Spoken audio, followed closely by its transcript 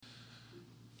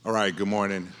All right, good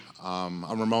morning.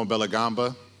 I'm Ramon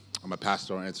Belagamba. I'm a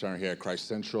pastoral intern here at Christ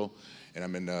Central, and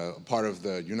I'm in a part of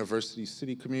the University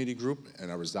City Community Group,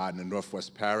 and I reside in the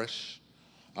Northwest Parish.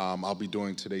 I'll be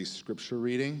doing today's scripture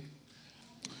reading.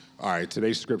 All right,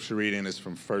 today's scripture reading is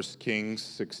from 1 Kings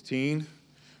 16,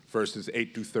 verses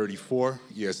 8 through 34,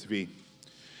 ESV.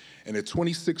 In the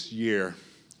 26th year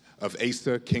of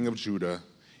Asa, king of Judah,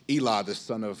 Elah, the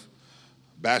son of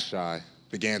Baasha,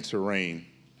 began to reign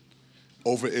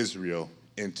over Israel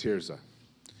in Tirzah.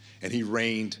 And he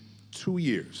reigned 2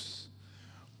 years.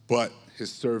 But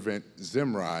his servant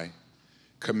Zimri,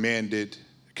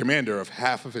 commander of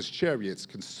half of his chariots,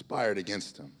 conspired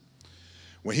against him.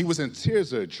 When he was in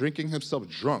Tirzah, drinking himself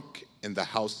drunk in the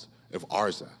house of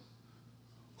Arza,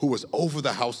 who was over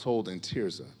the household in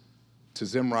Tirzah,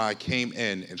 Zimri came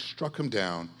in and struck him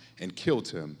down and killed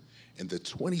him in the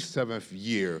 27th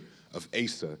year of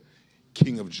Asa,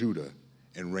 king of Judah,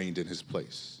 and reigned in his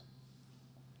place.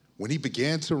 When he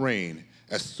began to reign,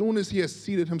 as soon as he had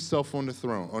seated himself on his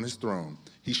throne,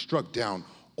 he struck down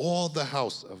all the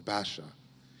house of Baasha.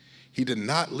 He did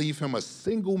not leave him a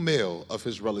single male of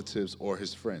his relatives or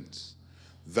his friends.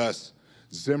 Thus,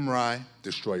 Zimri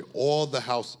destroyed all the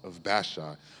house of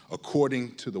Baasha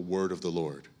according to the word of the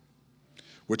Lord,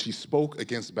 which he spoke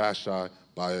against Baasha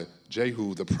by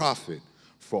Jehu the prophet,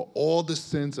 for all the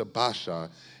sins of Baasha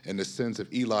and the sins of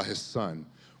Elah his son,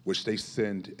 which they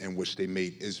sinned and which they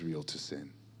made Israel to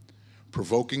sin,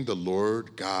 provoking the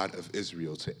Lord God of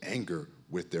Israel to anger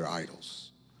with their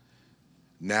idols.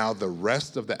 Now the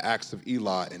rest of the acts of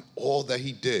Elah and all that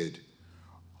he did,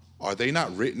 are they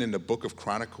not written in the book of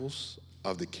Chronicles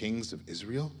of the kings of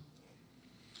Israel?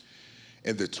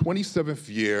 In the 27th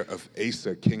year of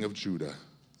Asa, king of Judah,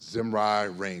 Zimri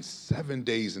reigned 7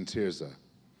 days in Tirzah.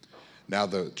 Now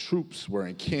the troops were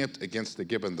encamped against the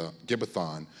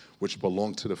Gibbethon, which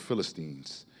belonged to the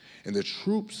Philistines. And the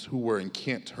troops who were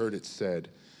encamped heard it said,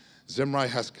 Zimri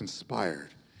has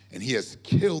conspired, and he has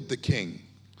killed the king.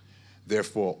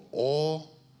 Therefore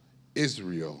all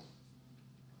Israel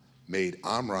made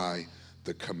Omri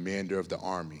the commander of the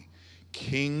army,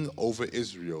 king over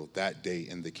Israel that day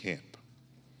in the camp.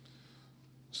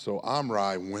 So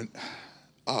Omri went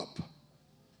up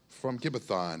from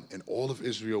Gibbethon, and all of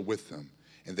Israel with him,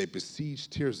 and they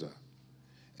besieged Tirzah.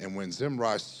 And when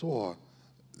Zimri saw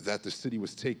that the city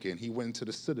was taken, he went into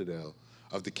the citadel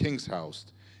of the king's house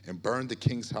and burned the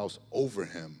king's house over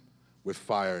him with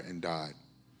fire and died.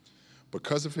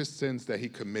 Because of his sins that he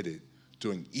committed,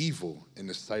 doing evil in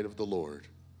the sight of the Lord,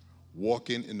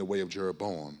 walking in the way of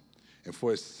Jeroboam, and for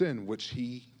his sin which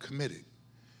he committed,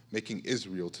 making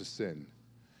Israel to sin.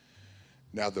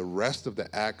 Now the rest of the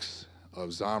acts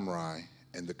of Zimri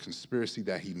and the conspiracy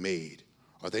that he made,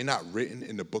 are they not written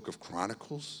in the book of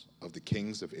Chronicles of the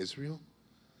kings of Israel?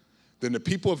 Then the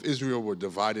people of Israel were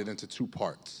divided into two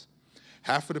parts.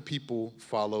 Half of the people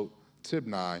followed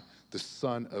Tibni, the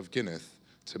son of Gineth,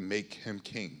 to make him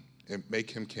king,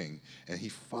 and he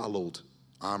followed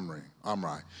Omri.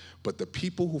 But the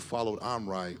people who followed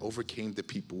Omri overcame the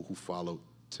people who followed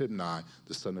Tibni,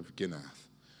 the son of Gineth.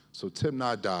 So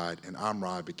Tibni died, and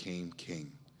Omri became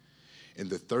king. In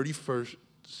the 31st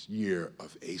year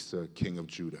of Asa, king of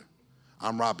Judah,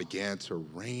 Omri began to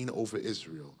reign over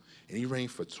Israel, and he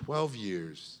reigned for 12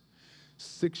 years.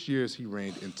 6 years he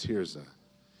reigned in Tirzah.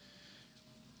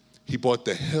 He bought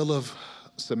the hill of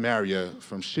Samaria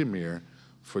from Shimir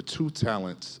for 2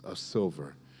 talents of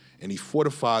silver, and he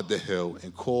fortified the hill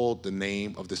and called the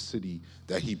name of the city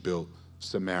that he built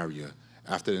Samaria,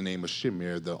 after the name of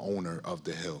Shimir, the owner of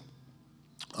the hill.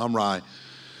 Omri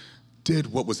did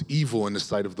what was evil in the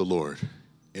sight of the Lord,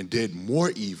 and did more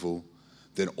evil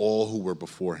than all who were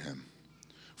before him.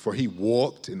 For he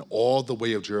walked in all the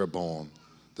way of Jeroboam,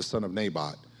 the son of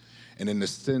Nebat, and in the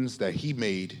sins that he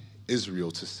made Israel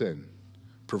to sin,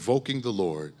 provoking the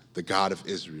Lord, the God of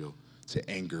Israel, to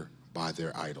anger by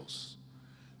their idols.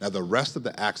 Now the rest of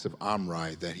the acts of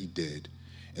Omri that he did,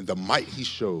 and the might he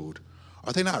showed,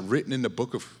 are they not written in the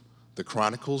book of the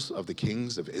Chronicles of the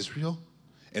kings of Israel?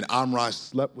 And Omri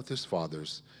slept with his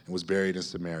fathers and was buried in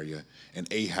Samaria, and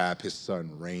Ahab his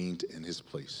son reigned in his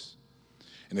place.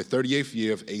 In the 38th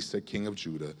year of Asa, king of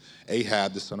Judah,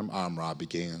 Ahab the son of Omri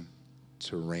began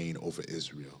to reign over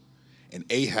Israel. And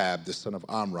Ahab the son of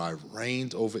Omri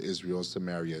reigned over Israel and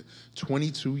Samaria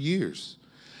 22 years.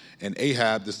 And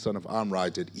Ahab the son of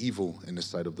Omri did evil in the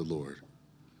sight of the Lord,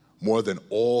 more than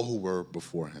all who were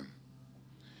before him.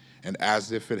 And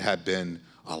as if it had been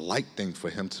a light thing for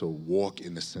him to walk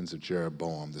in the sins of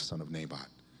Jeroboam, the son of Nebat,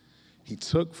 he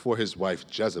took for his wife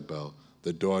Jezebel,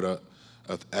 the daughter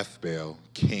of Ethbaal,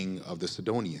 king of the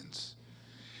Sidonians,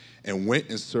 and went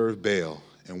and served Baal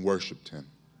and worshipped him.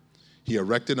 He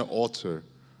erected an altar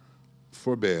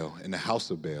for Baal in the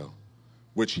house of Baal,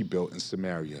 which he built in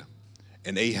Samaria.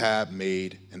 And Ahab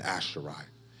made an Asherah.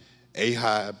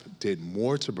 Ahab did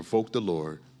more to provoke the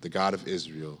Lord, the God of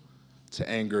Israel, to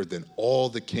anger than all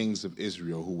the kings of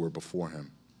Israel who were before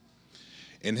him.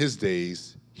 In his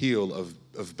days, Hiel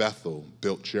of Bethel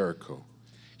built Jericho.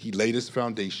 He laid his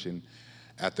foundation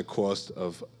at the cost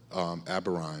of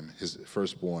Abiram, his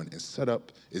firstborn, and set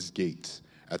up his gates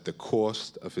at the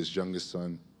cost of his youngest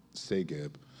son,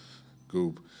 Segub,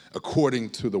 according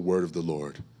to the word of the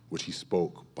Lord, which he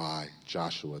spoke by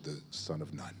Joshua, the son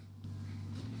of Nun.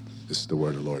 This is the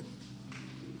word of the Lord.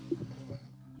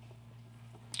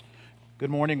 Good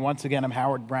morning. Once again, I'm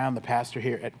Howard Brown, the pastor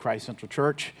here at Christ Central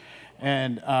Church.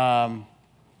 And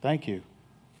thank you.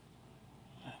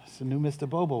 It's the new Mr.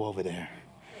 Bobo over there.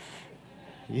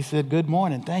 You said good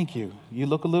morning. Thank you. You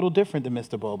look a little different than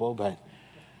Mr. Bobo, but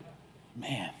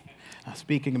man.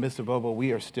 Speaking of Mr. Bobo,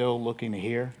 we are still looking to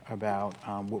hear about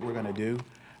what we're going to do.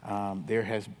 There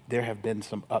have been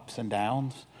some ups and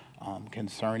downs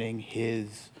concerning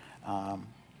his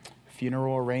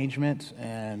funeral arrangements,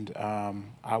 and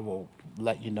I will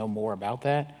let you know more about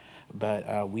that.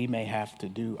 But we may have to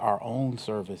do our own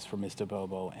service for Mr.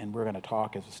 Bobo, and we're going to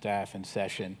talk as a staff in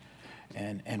session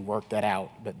and work that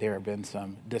out. But there have been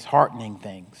some disheartening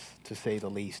things, to say the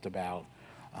least, about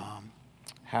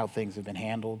how things have been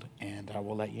handled, and I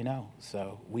will let you know.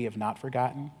 So we have not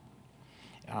forgotten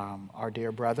our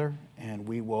dear brother, and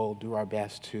we will do our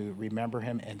best to remember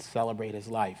him and celebrate his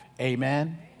life.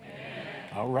 Amen? Amen.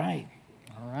 All right.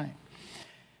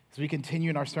 As we continue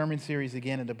in our sermon series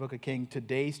again in the Book of Kings,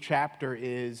 today's chapter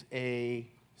is a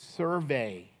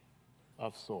survey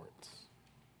of sorts.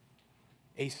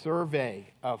 A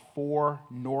survey of 4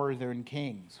 northern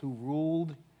kings who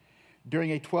ruled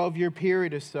during a 12-year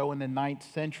period or so in the 9th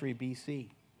century BC.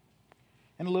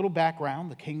 And a little background,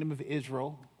 the kingdom of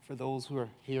Israel, for those who are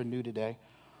here new today,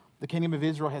 the kingdom of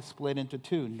Israel has split into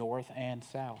 2, north and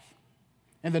south.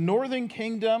 And the northern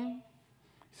kingdom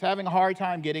is having a hard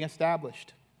time getting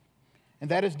established. And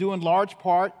that is due in large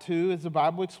part to, as the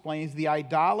Bible explains, the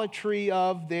idolatry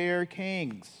of their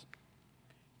kings.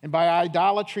 And by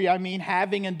idolatry, I mean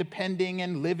having and depending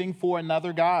and living for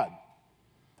another God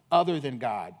other than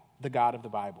God, the God of the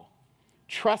Bible.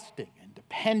 Trusting and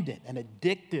dependent and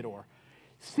addicted or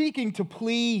seeking to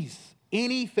please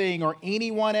anything or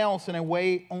anyone else in a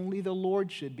way only the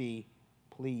Lord should be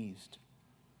pleased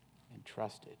and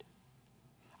trusted.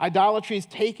 Idolatry is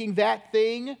taking that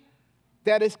thing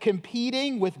that is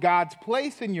competing with God's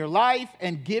place in your life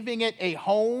and giving it a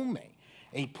home,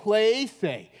 a place,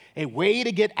 a way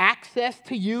to get access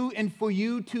to you and for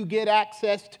you to get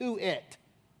access to it.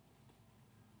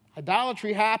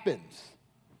 Idolatry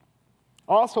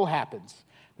also happens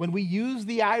when we use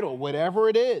the idol, whatever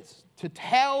it is, to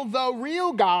tell the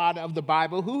real God of the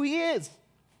Bible who he is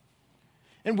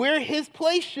and where his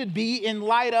place should be in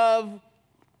light of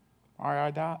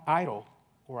our idol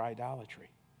or idolatry.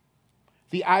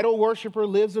 The idol worshiper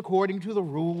lives according to the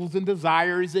rules and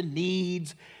desires and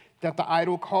needs that the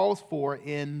idol calls for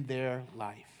in their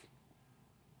life.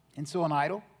 And so an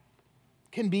idol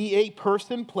can be a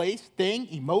person, place, thing,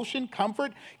 emotion,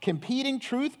 comfort, competing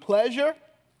truth, pleasure.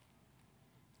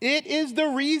 It is the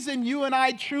reason you and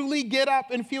I truly get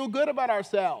up and feel good about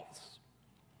ourselves,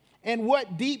 and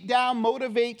what deep down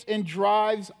motivates and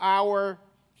drives our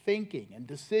thinking and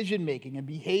decision-making and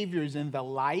behaviors in the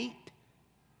light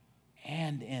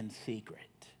and in secret.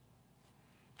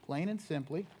 Plain and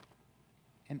simply,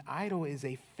 an idol is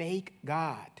a fake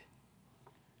God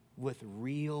with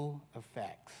real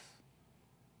effects.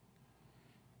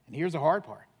 And here's the hard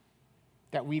part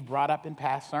that we've brought up in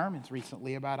past sermons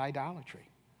recently about idolatry.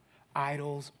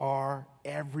 Idols are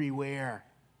everywhere,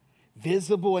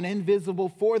 visible and invisible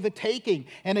for the taking,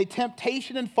 and a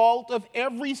temptation and fault of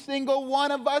every single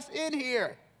one of us in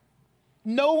here.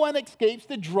 No one escapes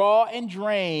the draw and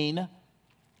drain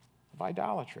of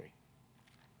idolatry.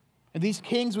 And these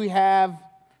kings we have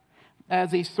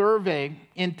as a survey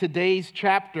in today's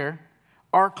chapter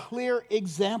are clear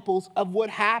examples of what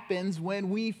happens when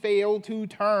we fail to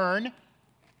turn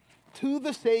to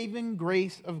the saving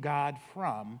grace of God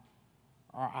from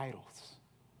our idols.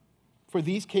 For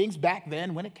these kings back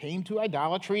then, when it came to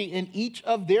idolatry in each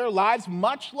of their lives,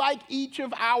 much like each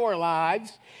of our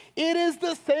lives, it is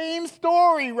the same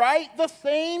story, right? The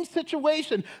same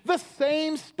situation, the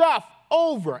same stuff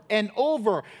over and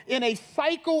over in a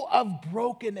cycle of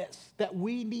brokenness that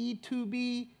we need to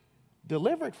be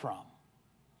delivered from.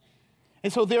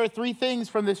 And so there are 3 things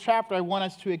from this chapter I want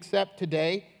us to accept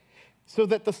today. so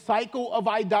that the cycle of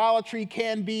idolatry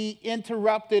can be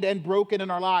interrupted and broken in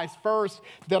our lives. First,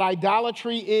 that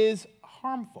idolatry is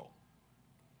harmful.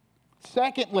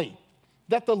 Secondly,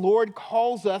 that the Lord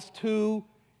calls us to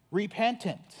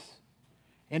repentance.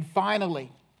 And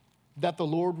finally, that the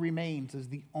Lord remains as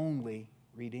the only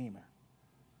Redeemer.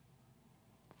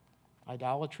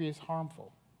 Idolatry is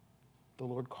harmful. The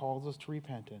Lord calls us to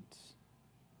repentance,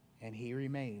 and he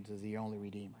remains as the only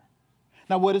Redeemer.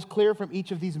 Now, what is clear from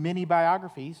each of these many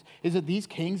biographies is that these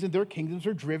kings and their kingdoms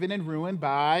are driven and ruined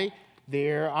by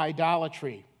their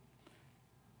idolatry,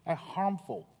 a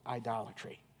harmful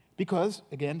idolatry. Because,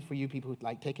 again, for you people who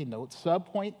like taking notes,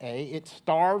 subpoint A, it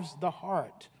starves the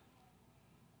heart.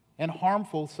 And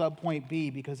harmful, subpoint B,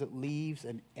 because it leaves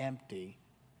an empty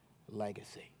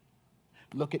legacy.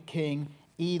 Look at King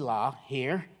Elah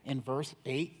here in verse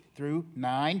 8 through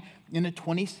 9. In the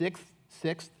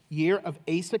 26th year of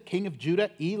Asa, king of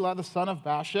Judah, Elah, the son of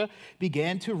Baasha,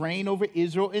 began to reign over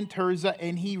Israel in Tirzah,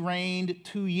 and he reigned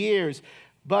 2 years.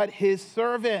 But his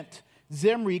servant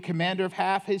Zimri, commander of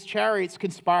half his chariots,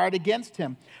 conspired against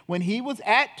him. When he was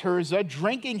at Tirzah,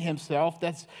 drinking himself,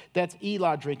 that's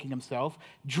Elah drinking himself,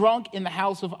 drunk in the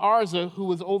house of Arza, who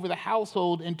was over the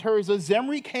household in Tirzah,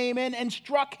 Zimri came in and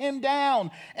struck him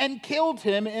down and killed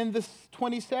him in the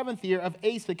 27th year of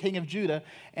Asa, king of Judah,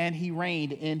 and he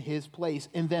reigned in his place.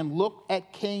 And then look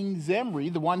at King Zimri,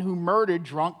 the one who murdered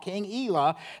drunk King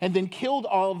Elah, and then killed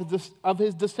all of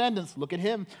his descendants. Look at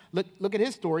him. Look at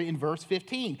his story in verse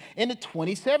 15. In the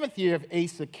 27th year of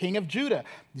Asa, king of Judah,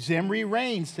 Zimri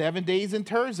reigned 7 days in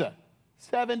Tirzah.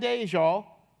 7 days, y'all.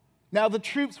 Now the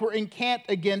troops were encamped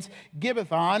against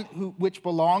Gibbethon, which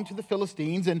belonged to the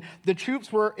Philistines, and the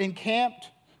troops were encamped,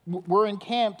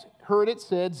 heard it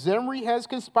said, Zimri has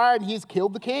conspired and he has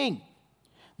killed the king.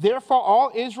 Therefore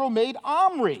all Israel made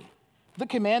Omri, the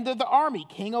commander of the army,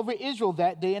 king over Israel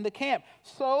that day in the camp.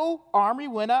 So Omri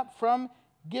went up from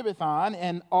Gibbethon,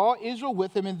 and all Israel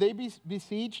with him, and they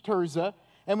besieged Tirzah.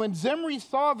 And when Zimri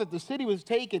saw that the city was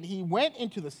taken, he went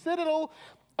into the citadel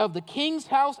of the king's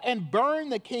house and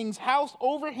burned the king's house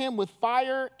over him with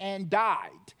fire and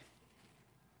died.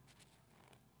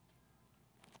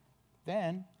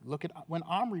 Then, look at when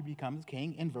Omri becomes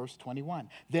king in verse 21.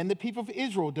 Then the people of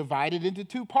Israel divided into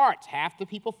two parts. Half the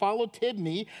people followed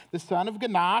Tibni, the son of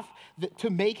Ganath, to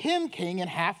make him king, and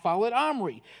half followed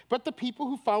Omri. But the people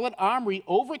who followed Omri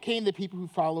overcame the people who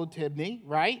followed Tibni,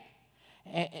 right?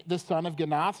 The son of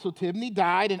Ganath. So Tibni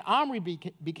died, and Omri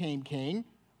became king.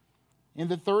 In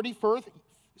the 31st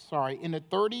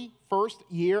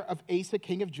year of Asa,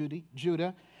 king of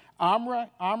Judah,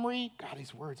 Omri, God,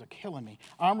 these words are killing me.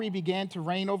 Omri began to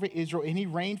reign over Israel, and he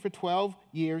reigned for 12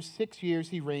 years. 6 years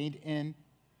he reigned in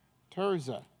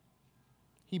Tirzah.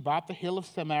 He bought the hill of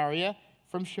Samaria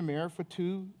from Shemer for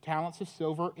 2 talents of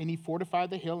silver, and he fortified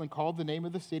the hill and called the name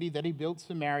of the city that he built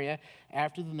Samaria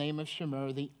after the name of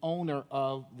Shemer, the owner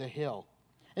of the hill.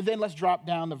 And then let's drop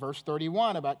down to verse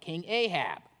 31 about King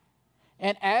Ahab.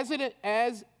 And as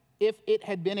if it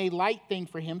had been a light thing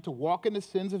for him to walk in the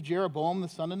sins of Jeroboam, the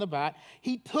son of Nebat,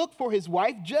 he took for his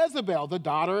wife Jezebel, the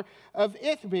daughter of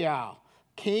Ithbaal,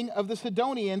 king of the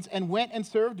Sidonians, and went and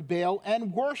served Baal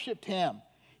and worshipped him.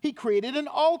 He created an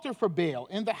altar for Baal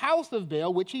in the house of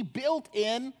Baal, which he built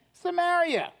in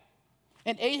Samaria.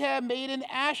 And Ahab made an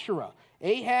Asherah.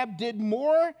 Ahab did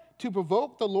more to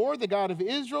provoke the Lord, the God of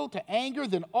Israel, to anger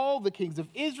than all the kings of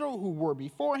Israel who were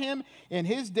before him. In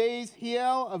his days,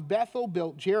 Hiel of Bethel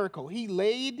built Jericho. He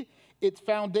laid its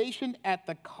foundation at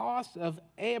the cost of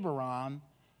Abiram,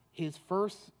 his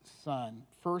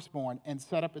firstborn, and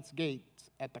set up its gates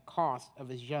at the cost of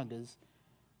his youngest,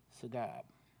 Segub.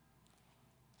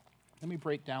 Let me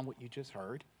break down what you just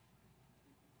heard,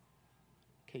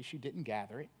 in case you didn't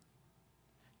gather it.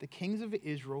 The kings of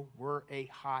Israel were a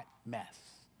hot mess.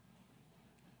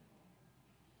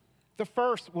 The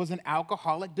first was an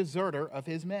alcoholic deserter of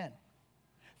his men.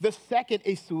 The second,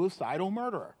 a suicidal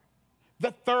murderer.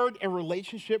 The third, a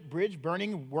relationship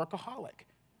bridge-burning workaholic.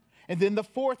 And then the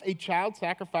fourth, a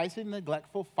child-sacrificing,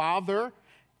 neglectful father,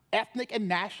 ethnic and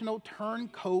national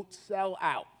turncoat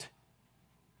sellout.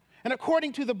 And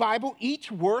according to the Bible,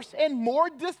 each worse and more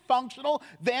dysfunctional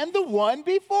than the one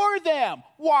before them.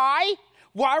 Why?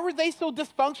 Why were they so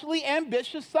dysfunctionally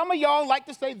ambitious? Some of y'all like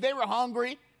to say they were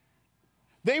hungry.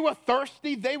 They were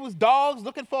thirsty. They was dogs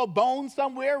looking for a bone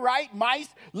somewhere, right? Mice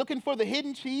looking for the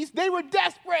hidden cheese. They were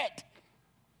desperate.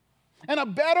 And a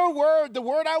better word, the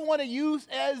word I want to use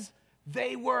is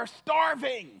they were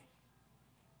starving.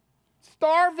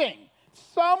 Starving.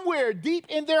 Somewhere deep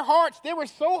in their hearts, they were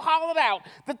so hollowed out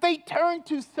that they turned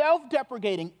to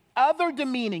self-deprecating, other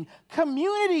demeaning,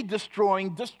 community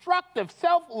destroying, destructive,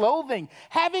 self-loathing,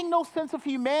 having no sense of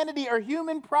humanity or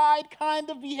human pride kind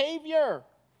of behavior.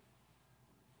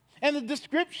 And the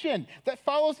description that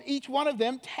follows each one of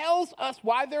them tells us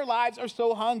why their lives are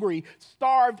so hungry,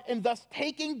 starved, and thus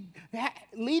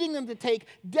leading them to take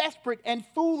desperate and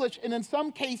foolish, and in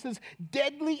some cases,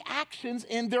 deadly actions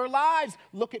in their lives.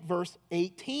 Look at verse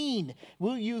 18.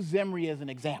 We'll use Zimri as an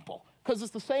example, because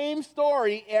it's the same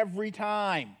story every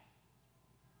time.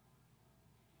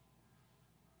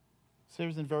 So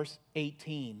there's in verse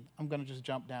 18. I'm going to just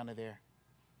jump down to there.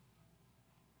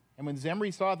 And when Zimri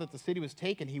saw that the city was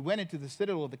taken, he went into the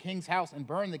citadel of the king's house and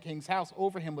burned the king's house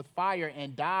over him with fire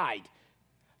and died.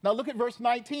 Now look at verse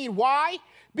 19. Why?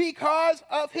 Because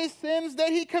of his sins that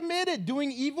he committed,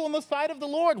 doing evil in the sight of the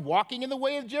Lord, walking in the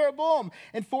way of Jeroboam,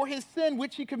 and for his sin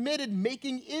which he committed,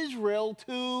 making Israel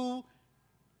to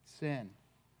sin.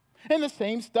 And the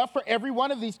same stuff for every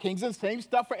one of these kings, and the same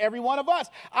stuff for every one of us.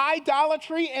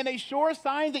 Idolatry, and a sure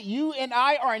sign that you and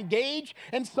I are engaged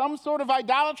in some sort of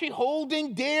idolatry,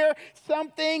 holding dear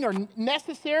something or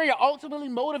necessary or ultimately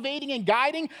motivating and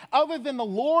guiding other than the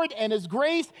Lord and his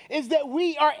grace, is that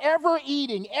we are ever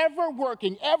eating, ever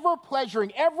working, ever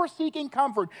pleasuring, ever seeking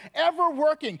comfort, ever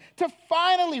working to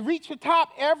finally reach the top,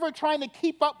 ever trying to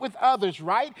keep up with others,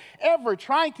 right? Ever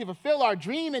trying to fulfill our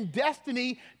dream and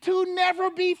destiny to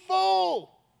never be full,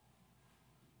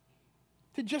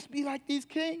 to just be like these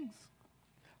kings,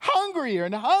 hungrier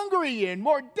and hungrier and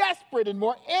more desperate and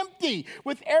more empty,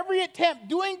 with every attempt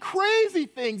doing crazy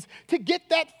things to get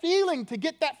that feeling, to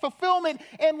get that fulfillment.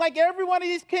 And like every one of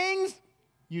these kings,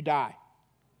 you die.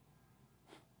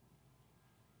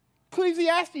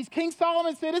 Ecclesiastes, King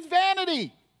Solomon said, it's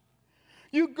vanity.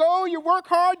 You go, you work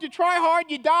hard, you try hard,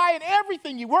 you die, and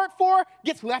everything you work for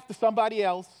gets left to somebody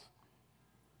else.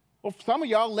 Or some of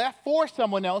y'all left for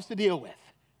someone else to deal with.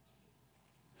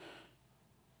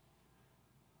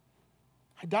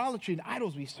 Idolatry and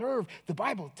idols we serve, the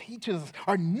Bible teaches us,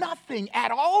 are nothing at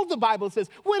all, the Bible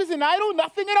says. What is an idol?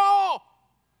 Nothing at all.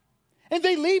 And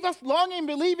they leave us longing,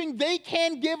 believing they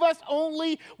can give us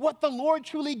only what the Lord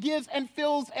truly gives and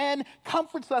fills and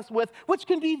comforts us with, which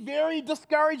can be very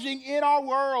discouraging in our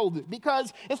world,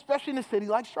 because, especially in a city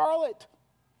like Charlotte.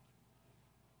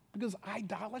 Because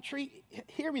idolatry,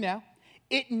 hear me now,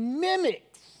 it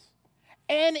mimics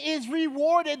and is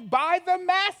rewarded by the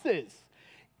masses.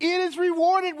 It is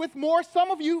rewarded with more,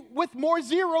 some of you, with more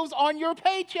zeros on your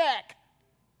paycheck.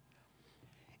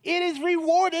 It is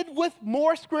rewarded with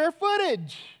more square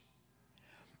footage.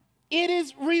 It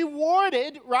is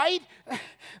rewarded, right,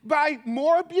 by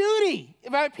more beauty,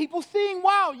 by people seeing,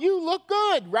 wow, you look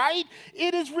good, right?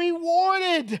 It is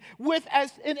rewarded with,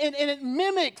 and it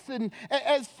mimics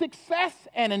as success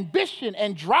and ambition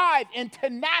and drive and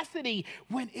tenacity,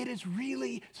 when it is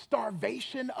really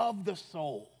starvation of the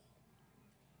soul.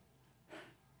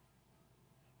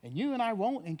 And you and I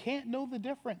won't and can't know the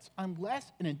difference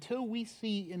unless and until we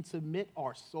see and submit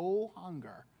our soul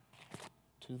hunger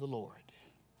to the Lord.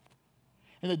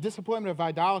 And the disappointment of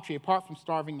idolatry, apart from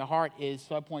starving the heart, is,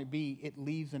 subpoint B, it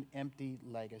leaves an empty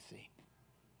legacy.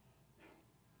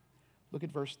 Look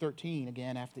at verse 13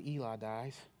 again after Eli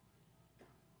dies.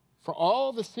 For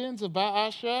all the sins of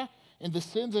Baasha and the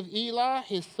sins of Eli,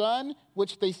 his son,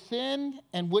 which they sinned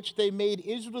and which they made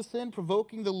Israel sin,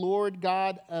 provoking the Lord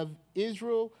God of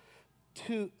Israel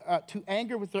to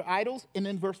anger with their idols. And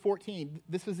then verse 14,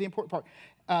 this is the important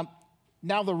part.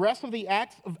 Now the rest of the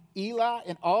acts of Eli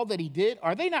and all that he did,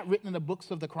 are they not written in the books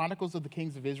of the Chronicles of the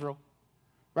Kings of Israel?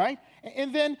 Right?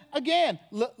 And then again,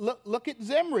 look at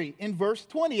Zimri in verse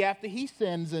 20 after he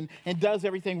sins and does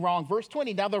everything wrong. Verse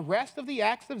 20, now the rest of the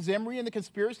acts of Zimri and the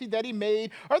conspiracy that he made,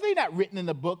 are they not written in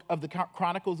the book of the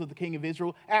Chronicles of the King of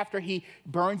Israel after he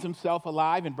burns himself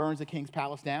alive and burns the king's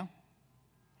palace down?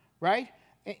 Right?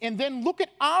 And then look at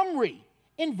Omri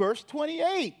in verse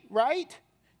 28, right?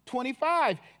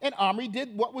 25, and Omri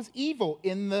did what was evil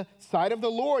in the sight of the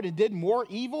Lord and did more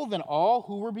evil than all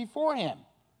who were before him.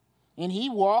 And he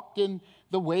walked in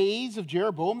the ways of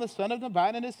Jeroboam, the son of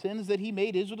Nebat, and his sins that he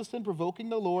made Israel to sin, provoking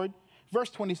the Lord. Verse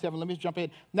 27, let me just jump in.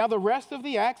 Now the rest of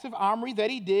the acts of Omri that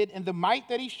he did and the might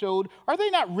that he showed, are they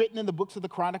not written in the books of the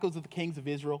Chronicles of the Kings of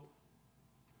Israel?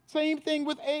 Same thing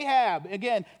with Ahab.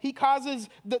 Again, he causes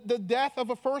the death of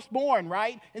a firstborn,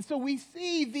 right? And so we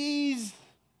see these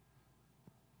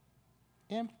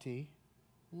empty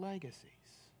legacies.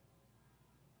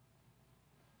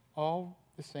 All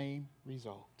the same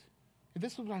result. And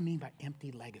this is what I mean by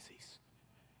empty legacies.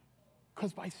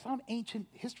 Because by some ancient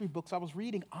history books I was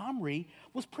reading, Omri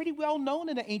was pretty well known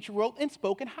in the ancient world and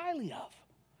spoken highly of.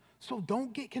 So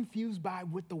don't get confused by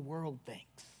what the world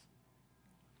thinks.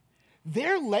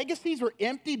 Their legacies were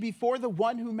empty before the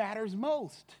one who matters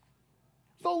most,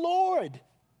 the Lord.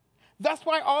 That's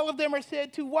why all of them are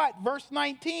said to what? Verse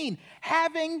 19,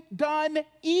 having done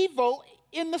evil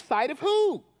in the sight of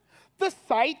who? The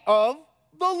sight of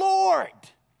the Lord.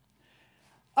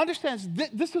 Understand,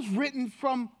 this is written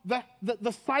from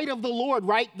the sight of the Lord,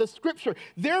 right? The scripture.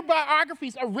 Their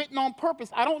biographies are written on purpose.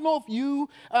 I don't know if you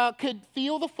could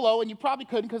feel the flow, and you probably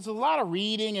couldn't because there's a lot of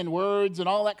reading and words and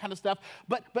all that kind of stuff.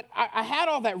 But I had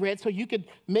all that read so you could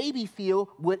maybe feel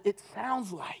what it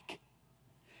sounds like.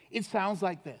 It sounds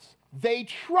like this. They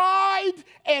tried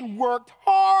and worked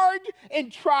hard and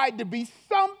tried to be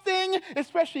something,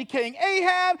 especially King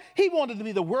Ahab. He wanted to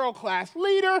be the world-class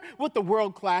leader with the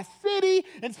world-class city.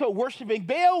 And so worshiping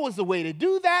Baal was the way to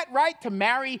do that, right? To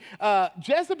marry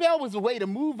Jezebel was the way to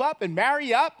move up and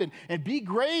marry up and be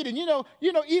great. And, you know,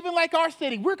 even like our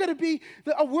city, we're going to be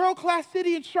a world-class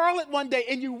city in Charlotte one day.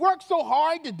 And you work so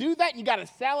hard to do that, and you got to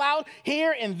sell out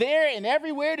here and there and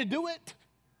everywhere to do it.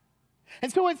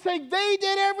 And so it's saying they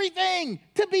did everything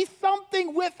to be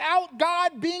something without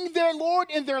God being their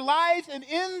Lord in their lives. And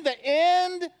in the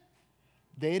end,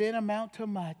 they didn't amount to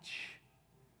much.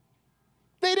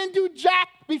 They didn't do jack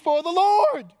before the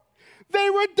Lord. They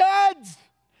were duds.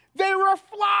 They were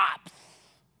flops.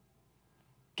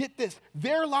 Get this,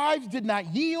 their lives did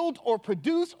not yield or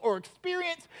produce or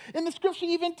experience. And the scripture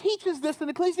even teaches this in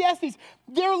Ecclesiastes.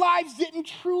 Their lives didn't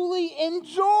truly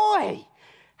enjoy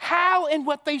how and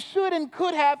what they should and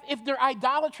could have if their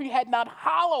idolatry had not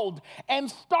hollowed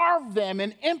and starved them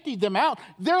and emptied them out.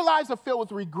 Their lives are filled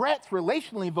with regrets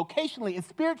relationally, vocationally, and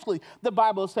spiritually, the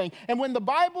Bible is saying. And when the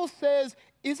Bible says,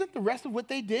 isn't the rest of what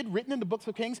they did written in the books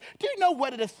of Kings? Do you know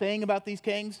what it is saying about these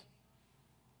kings?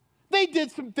 They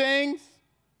did some things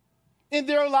in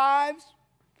their lives,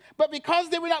 but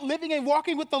because they were not living and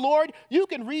walking with the Lord, you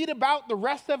can read about the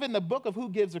rest of it in the book of Who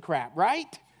Gives a Crap,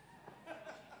 right?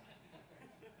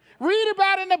 Read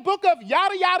about it in the book of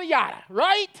yada, yada, yada,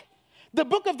 right? The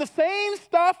book of the same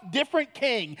stuff, different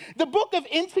king. The book of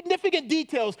insignificant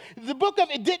details. The book of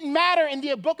it didn't matter, and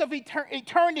the book of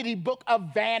eternity, book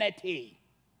of vanity.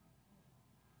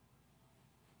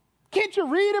 Can't you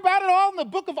read about it all in the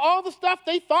book of all the stuff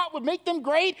they thought would make them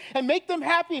great and make them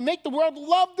happy and make the world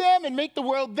love them and make the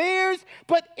world theirs,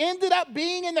 but ended up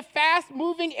being in the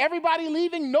fast-moving, everybody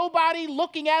leaving, nobody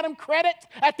looking at them, credits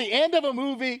at the end of a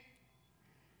movie.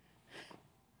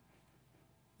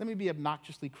 Let me be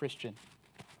obnoxiously Christian.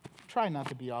 Try not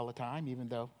to be all the time, even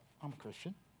though I'm a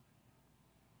Christian.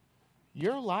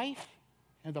 Your life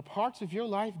and the parts of your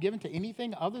life given to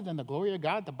anything other than the glory of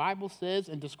God, the Bible says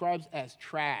and describes as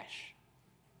trash,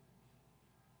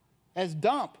 as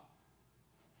dump,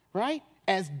 right?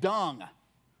 As dung.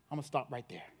 I'm going to stop right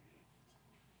there.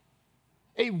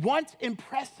 A once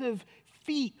impressive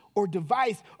feat or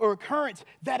device or occurrence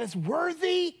that is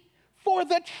worthy for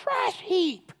the trash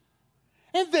heap.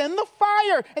 And then the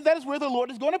fire. And that is where the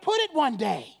Lord is going to put it one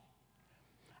day.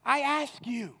 I ask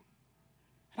you,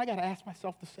 and I got to ask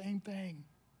myself the same thing.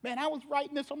 Man, I was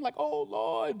writing this, I'm like, oh,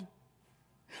 Lord,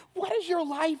 what is your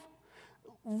life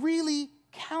really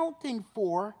counting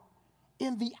for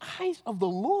in the eyes of the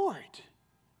Lord?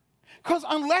 Because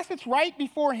unless it's right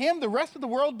before Him, the rest of the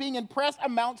world being impressed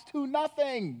amounts to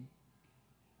nothing.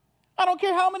 I don't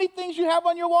care how many things you have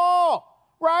on your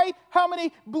wall, right? How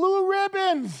many blue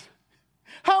ribbons?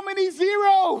 How many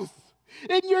zeros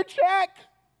in your check?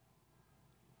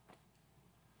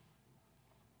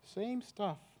 Same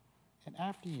stuff. And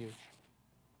after you,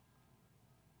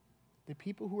 the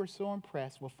people who are so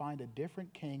impressed will find a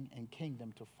different king and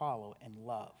kingdom to follow and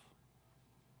love.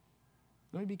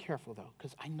 Let me be careful, though,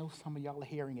 because I know some of y'all are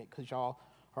hearing it because y'all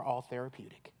are all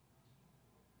therapeutic.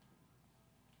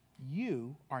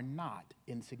 You are not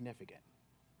insignificant.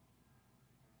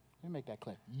 Let me make that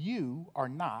clear. You are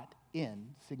not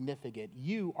insignificant.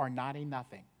 You are not a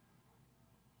nothing.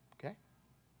 Okay?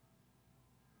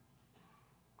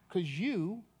 Because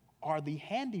you are the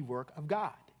handiwork of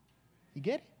God. You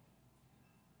get it?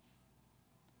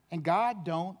 And God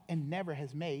don't and never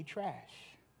has made trash.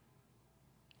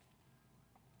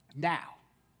 Now,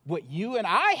 what you and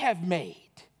I have made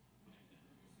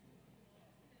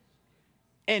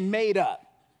and made up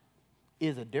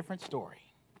is a different story.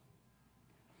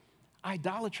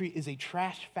 Idolatry is a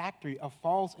trash factory of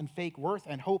false and fake worth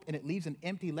and hope, and it leaves an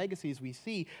empty legacy, as we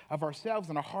see, of ourselves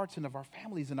and our hearts and of our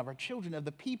families and of our children, of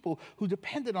the people who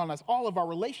depended on us, all of our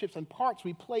relationships and parts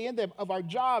we play in them, of our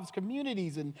jobs,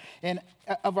 communities, and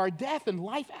of our death and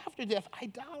life after death.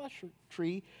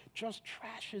 Idolatry just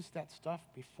trashes that stuff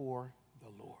before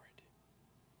the Lord.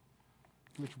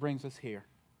 Which brings us here.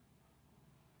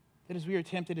 that as we are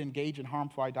tempted to engage in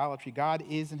harmful idolatry, God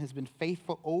is and has been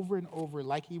faithful over and over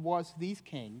like he was to these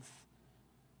kings.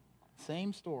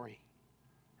 Same story,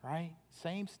 right?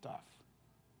 Same stuff.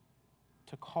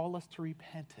 To call us to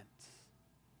repentance.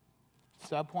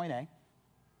 Subpoint A,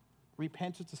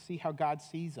 repentance to see how God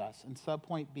sees us. And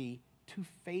subpoint B, to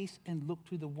face and look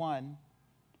to the one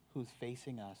who's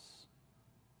facing us.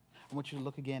 I want you to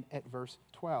look again at verse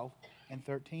 12 and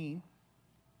 13.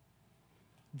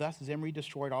 Thus Zimri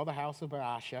destroyed all the house of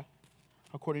Baasha,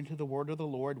 according to the word of the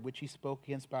Lord, which he spoke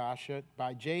against Baasha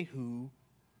by Jehu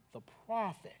the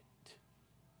prophet.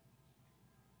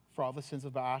 For all the sins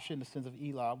of Baasha and the sins of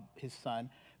Elah, his son,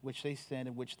 which they sinned,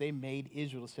 and which they made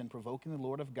Israel to sin, provoking the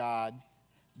Lord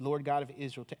God of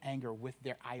Israel, to anger with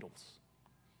their idols.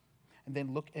 And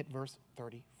then look at verse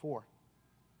 34.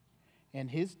 In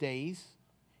his days,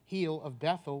 Heel of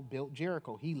Bethel built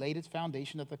Jericho. He laid its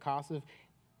foundation at the cost of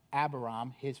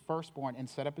Abiram, his firstborn, and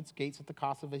set up its gates at the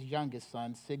cost of his youngest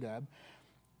son, Segub,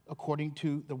 according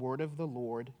to the word of the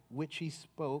Lord, which he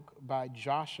spoke by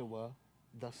Joshua,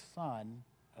 the son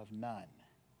of Nun.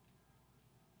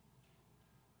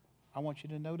 I want you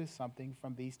to notice something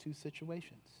from these two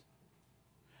situations.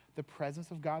 The presence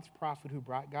of God's prophet who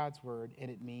brought God's word, and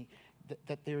it means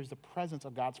that there's the presence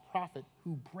of God's prophet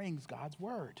who brings God's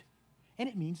word. And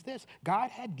it means this: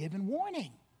 God had given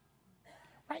warning,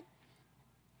 right?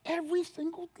 Every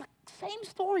single, same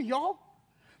story, y'all.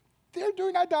 They're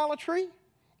doing idolatry.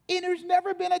 And there's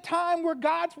never been a time where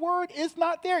God's word is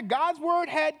not there. God's word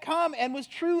had come and was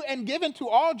true and given to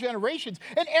all generations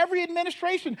and every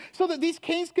administration so that these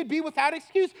kings could be without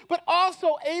excuse, but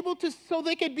also so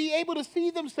they could be able to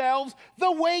see themselves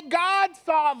the way God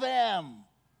saw them.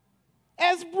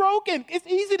 As broken. It's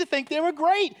easy to think they were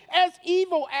great. As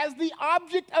evil, as the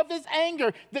object of his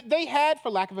anger, that they had, for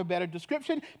lack of a better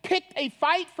description, picked a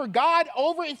fight for God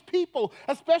over his people,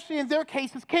 especially in their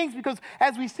case as kings, because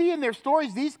as we see in their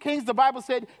stories, these kings, the Bible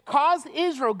said, caused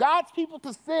Israel, God's people,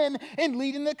 to sin and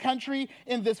leading the country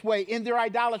in this way, in their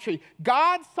idolatry.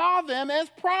 God saw them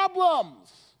as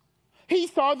problems. He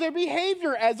saw their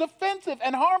behavior as offensive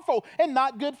and harmful and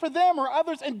not good for them or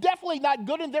others, and definitely not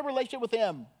good in their relationship with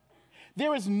him.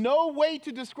 There is no way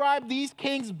to describe these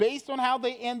kings based on how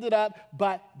they ended up,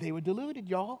 but they were deluded,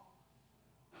 y'all.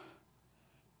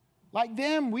 Like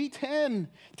them, we tend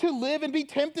to live and be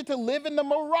tempted to live in the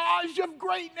mirage of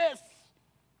greatness.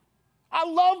 I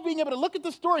love being able to look at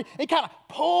the story and kind of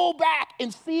pull back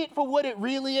and see it for what it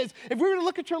really is. If we were to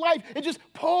look at your life and just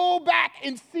pull back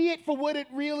and see it for what it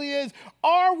really is,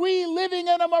 are we living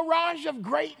in a mirage of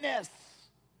greatness?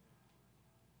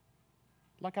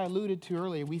 Like I alluded to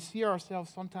earlier, we see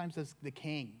ourselves sometimes as the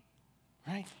king,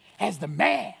 right? As the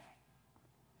man,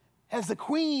 as the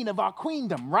queen of our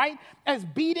queendom, right? As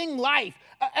beating life,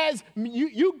 as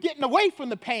you getting away from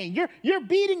the pain. You're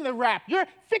beating the rap. You're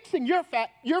fixing your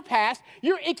past.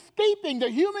 You're escaping the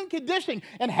human condition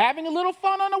and having a little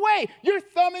fun on the way. You're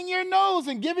thumbing your nose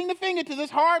and giving the finger to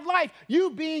this hard life. You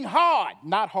being hard,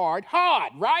 not hard,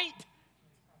 right?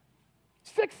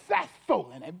 Successful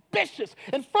and ambitious.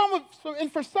 And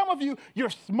for some of you, you're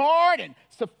smart and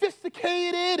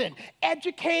sophisticated and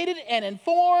educated and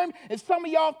informed. And some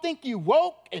of y'all think you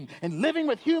woke and living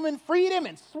with human freedom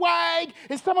and swag.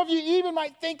 And some of you even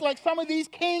might think like some of these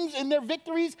kings and their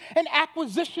victories and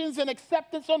acquisitions and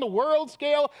acceptance on the world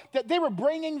scale, that they were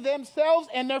bringing themselves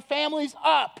and their families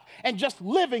up and just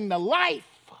living the life.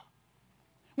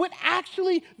 When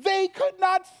actually they could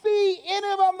not see in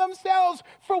themselves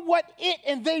for what it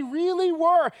and they really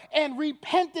were. And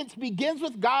repentance begins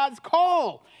with God's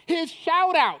call, his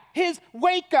shout out, his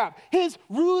wake up, his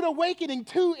rude awakening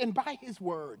to and by his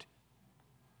word.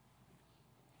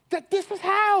 That this is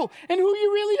how and who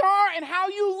you really are and how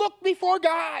you look before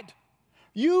God.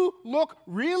 You look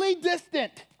really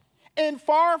distant and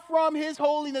far from his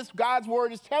holiness. God's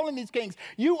word is telling these kings,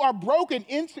 you're a broken,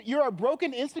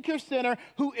 insecure sinner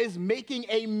who is making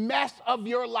a mess of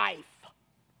your life.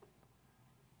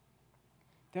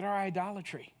 That our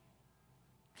idolatry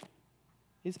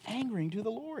is angering to the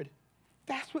Lord.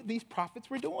 That's what these prophets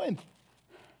were doing.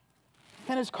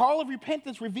 And his call of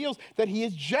repentance reveals that he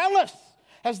is jealous.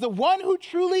 As the one who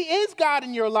truly is God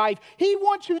in your life, he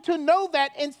wants you to know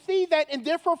that and see that and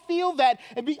therefore feel that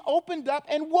and be opened up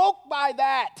and woke by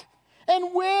that.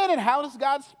 And when and how does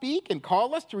God speak and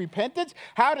call us to repentance?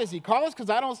 How does he call us? Because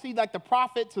I don't see like the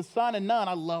prophets, the son of Nun.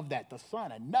 I love that, the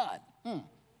son of Nun.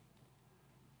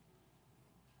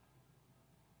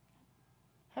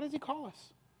 How does he call us?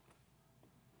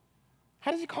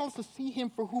 How does he call us to see him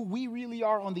for who we really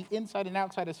are on the inside and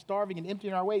outside of starving and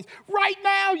emptying our ways? Right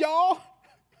now, y'all.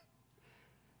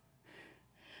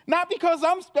 Not because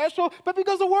I'm special, but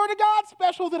because the word of God's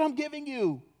special that I'm giving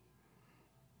you.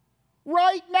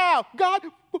 Right now, God,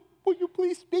 will you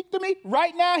please speak to me?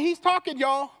 Right now, he's talking,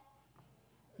 y'all.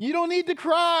 You don't need to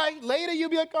cry. Later, you'll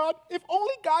be like, God, if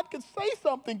only God could say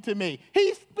something to me.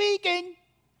 He's speaking.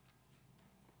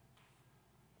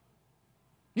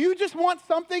 You just want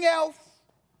something else.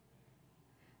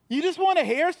 You just want to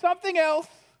hear something else.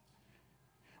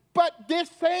 But this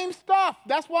same stuff,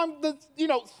 that's why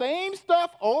same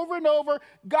stuff over and over.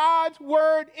 God's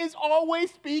word is always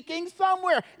speaking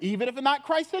somewhere, even if it's not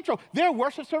Christ Central. There are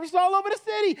worship services all over the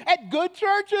city at good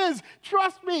churches.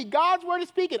 Trust me, God's word is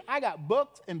speaking. I got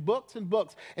books and books and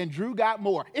books, and Drew got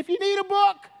more. If you need a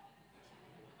book,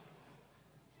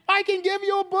 I can give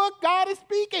you a book. God is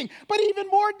speaking. But even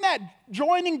more than that,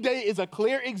 Joining Day is a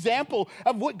clear example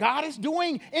of what God is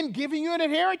doing in giving you an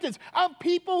inheritance of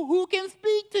people who can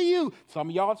speak to you. Some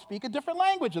of y'all speak a different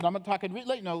language, and I'm not talking,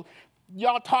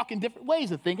 y'all talk in different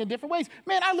ways and think in different ways.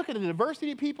 Man, I look at the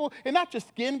diversity of people, and not just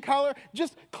skin color,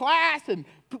 just class and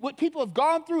what people have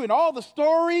gone through and all the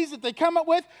stories that they come up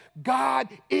with. God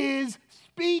is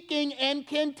speaking and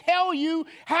can tell you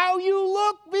how you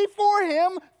look before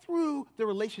him through the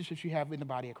relationships you have in the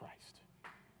body of Christ.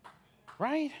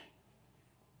 Right?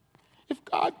 If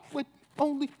God would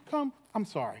only come, I'm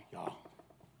sorry, y'all.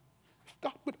 If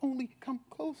God would only come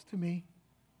close to me,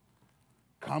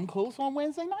 come close on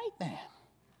Wednesday night then.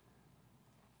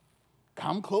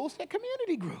 Come close at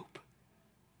community group.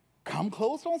 Come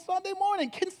close on Sunday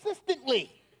morning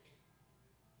consistently.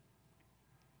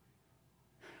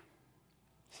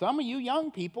 Some of you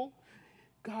young people,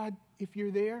 God, if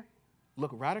you're there,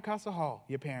 look right across the hall,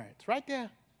 your parents, right there.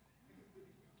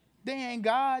 They ain't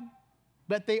God,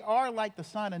 but they are like the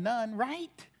son of none,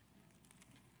 right?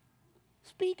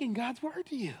 Speaking God's word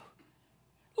to you.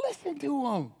 Listen to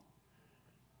them.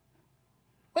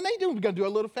 When they do, we're going to do a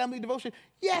little family devotion.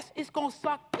 Yes, it's going to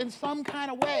suck in some kind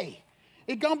of way.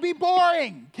 It's going to be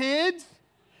boring, kids.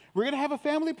 We're going to have a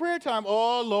family prayer time.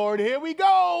 Oh, Lord, here we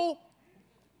go.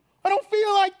 I don't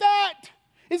feel like that.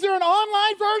 Is there an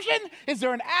online version? Is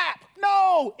there an app?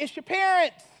 No, it's your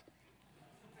parents.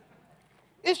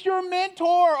 It's your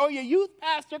mentor or your youth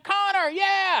pastor, Connor.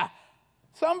 Yeah,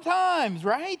 sometimes,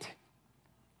 right?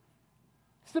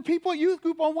 It's the people at youth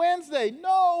group on Wednesday.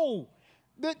 No,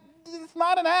 it's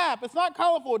not an app. It's not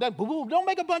colorful. Don't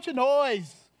make a bunch of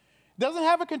noise. It doesn't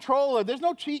have a controller. There's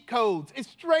no cheat codes. It's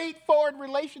straightforward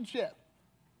relationship.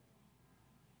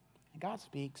 And God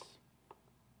speaks.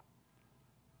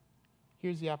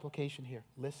 Here's the application here.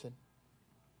 Listen.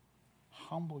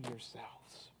 Humble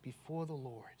yourselves before the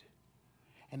Lord.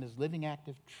 And his living,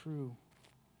 active, true,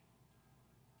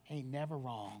 ain't never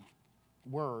wrong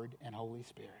word and Holy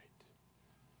Spirit.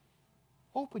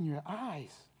 Open your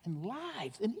eyes and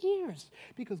lives and ears,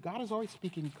 because God is always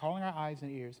speaking, calling our eyes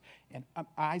and ears and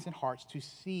eyes and hearts to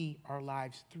see our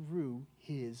lives through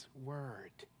his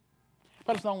word.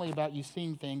 But it's not only about you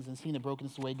seeing things and seeing the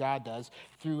brokenness the way God does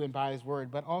through and by his word,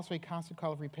 but also a constant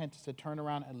call of repentance to turn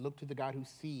around and look to the God who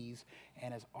sees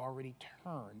and has already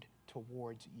turned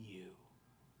towards you.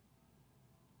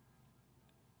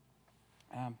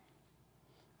 Let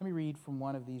me read from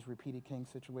one of these repeated king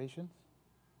situations.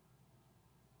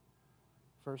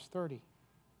 Verse 30,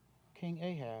 King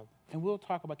Ahab. And we'll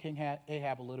talk about King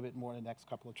Ahab a little bit more in the next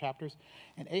couple of chapters.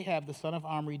 And Ahab, the son of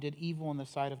Omri, did evil in the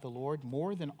sight of the Lord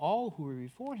more than all who were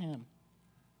before him.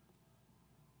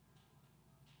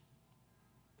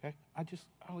 Okay,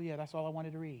 that's all I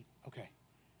wanted to read. Okay.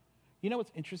 You know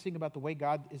what's interesting about the way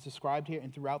God is described here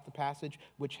and throughout the passage,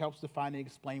 which helps define and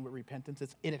explain what repentance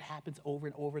is? It happens over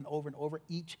and over and over and over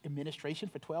each administration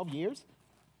for 12 years.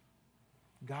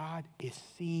 God is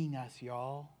seeing us,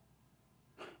 y'all.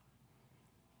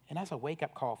 And that's a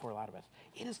wake-up call for a lot of us.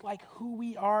 It is like who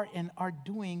we are and are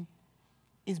doing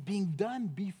is being done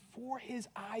before his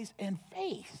eyes and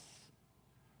face.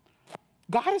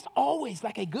 God is always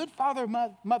like a good father or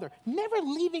mother, never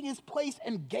leaving his place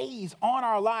and gaze on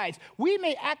our lives. We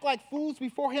may act like fools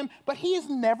before him, but he is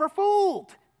never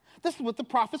fooled. This is what the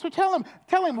prophets would tell him.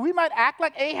 Tell him we might act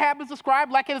like Ahab is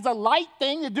described, like it is a light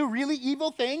thing to do really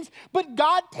evil things, but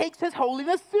God takes his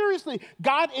holiness seriously.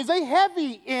 God is a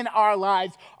heavy in our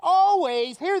lives,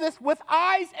 always, hear this, with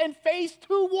eyes and face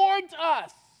towards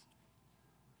us.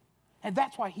 And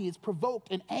that's why he is provoked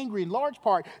and angry in large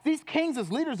part. These kings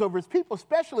as leaders over his people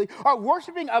especially are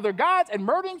worshiping other gods and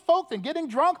murdering folks and getting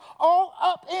drunk all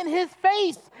up in his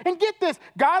face. And get this,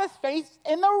 God is faced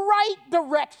in the right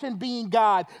direction being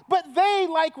God. But they,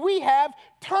 like we have,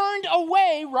 turned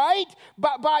away, right,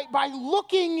 by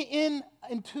looking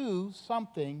into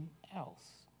something else.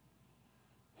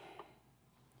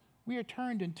 We are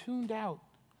turned and tuned out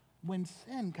when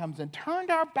sin comes in,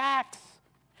 turned our backs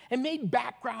and made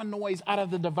background noise out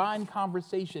of the divine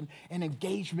conversation and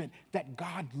engagement that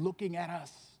God looking at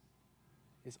us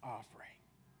is offering.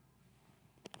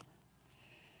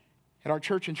 At our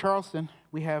church in Charleston,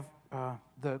 we have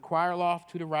the choir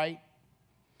loft to the right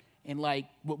and like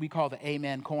what we call the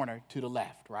amen corner to the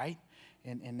left, right?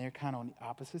 And they're kind of on the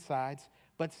opposite sides.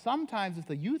 But sometimes if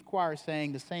the youth choir is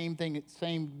saying the same thing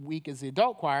same week as the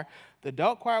adult choir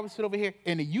would sit over here,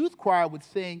 and the youth choir would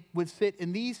sit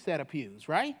in these set of pews,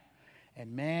 right?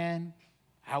 And man,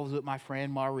 I was with my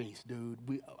friend Maurice, dude.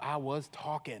 I was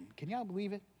talking. Can y'all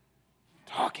believe it?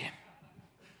 Talking.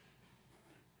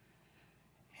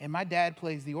 And my dad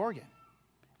plays the organ.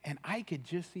 And I could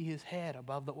just see his head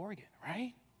above the organ,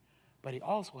 right? But he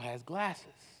also has glasses.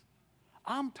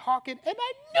 I'm talking, and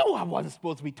I knew I wasn't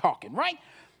supposed to be talking, right?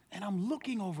 And I'm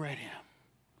looking over at him.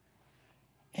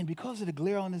 And because of the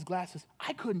glare on his glasses,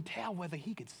 I couldn't tell whether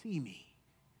he could see me.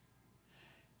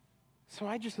 So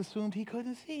I just assumed he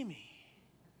couldn't see me.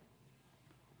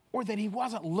 Or that he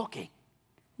wasn't looking.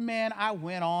 Man, I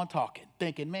went on talking,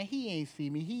 thinking, man, he ain't see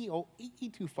me. He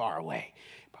too far away.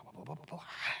 I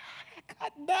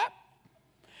got up.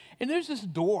 And there's this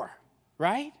door,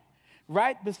 right?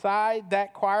 Right beside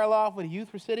that choir loft where the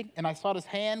youth were sitting, and I saw this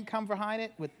hand come behind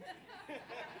it with.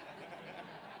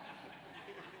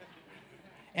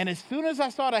 And as soon as I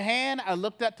saw the hand, I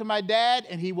looked up to my dad,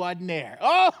 and he wasn't there.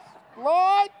 Oh,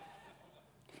 Lord!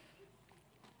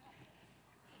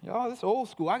 Y'all, this old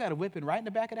school. I got a whipping right in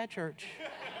the back of that church.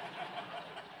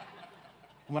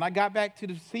 When I got back to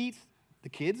the seats, the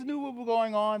kids knew what was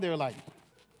going on. They were like,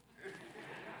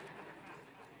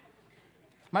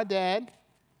 my dad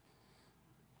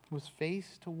was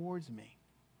face towards me,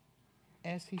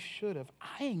 as he should have,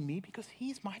 eyeing me because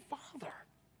he's my father.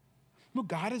 Well,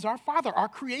 God is our Father, our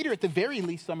Creator, at the very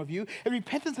least, some of you. And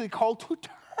repentance is called to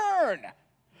turn,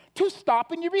 to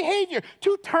stop in your behavior,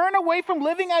 to turn away from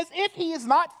living as if He is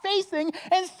not facing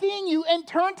and seeing you, and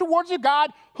turn towards a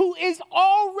God who is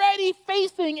already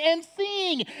facing and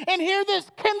seeing, and hear this,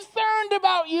 concerned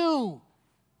about you.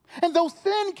 And though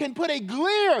sin can put a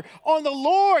glare on the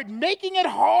Lord, making it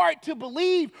hard to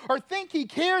believe or think He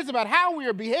cares about how we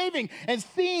are behaving and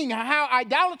seeing how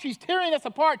idolatry is tearing us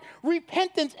apart,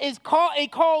 repentance is a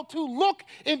call to look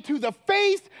into the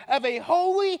face of a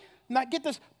holy, not get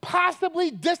this,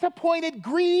 possibly disappointed,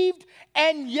 grieved,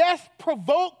 and yes,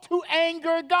 provoked to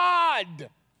anger God.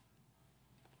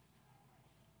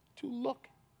 To look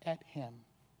at Him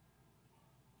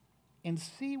and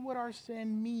see what our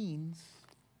sin means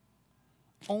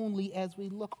only as we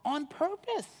look, on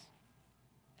purpose.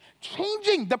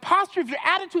 Changing the posture of your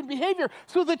attitude and behavior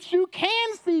so that you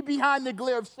can see behind the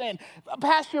glare of sin,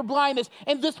 past your blindness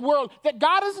in this world, that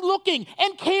God is looking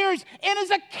and cares and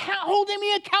is holding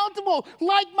me accountable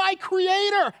like my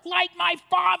Creator, like my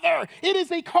Father. It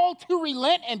is a call to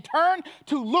relent and turn,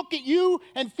 to look at you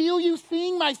and feel you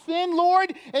seeing my sin,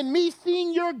 Lord, and me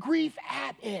seeing your grief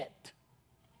at it.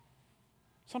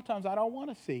 Sometimes I don't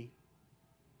want to see.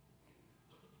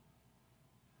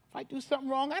 If I do something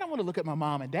wrong, I don't want to look at my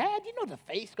mom and dad. You know the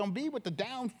face going to be with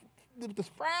this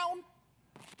frown.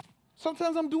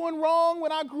 Sometimes I'm doing wrong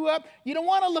when I grew up. You don't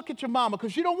want to look at your mama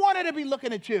because you don't want her to be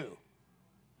looking at you.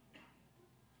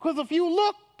 Because if you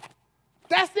look,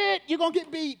 that's it. You're going to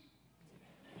get beat.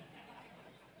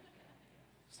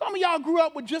 Some of y'all grew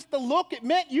up with just the look. It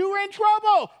meant you were in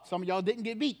trouble. Some of y'all didn't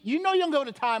get beat. You know you're going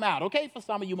to go to timeout, okay, for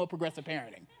some of you more progressive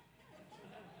parenting.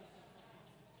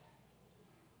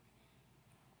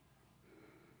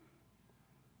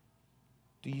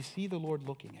 Do you see the Lord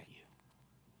looking at you?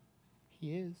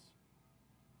 He is.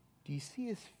 Do you see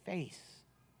His face?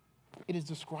 It is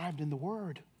described in the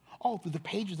Word. All through the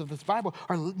pages of this Bible.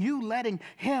 Are you letting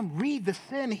Him read the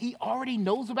sin He already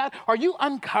knows about? Are you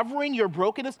uncovering your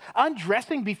brokenness,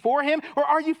 undressing before Him? Or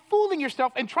are you fooling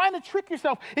yourself and trying to trick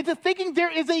yourself into thinking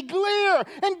there is a glare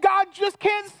and God just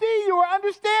can't see you or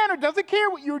understand or doesn't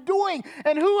care what you're doing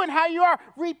and who and how you are?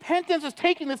 Repentance is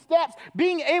taking the steps,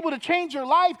 being able to change your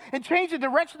life and change the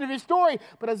direction of your story.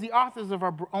 But as the authors of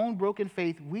our own broken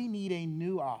faith, we need a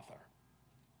new author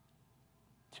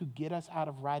to get us out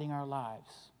of writing our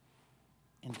lives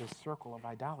in this circle of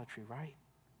idolatry, right?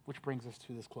 Which brings us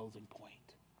to this closing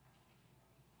point.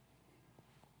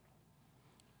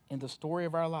 In the story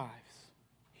of our lives,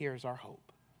 here's our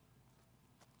hope.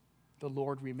 The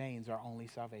Lord remains our only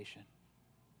salvation.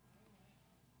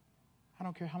 I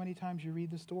don't care how many times you read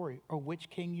the story or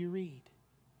which king you read.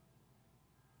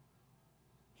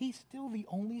 He's still the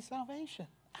only salvation.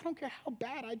 I don't care how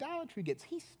bad idolatry gets.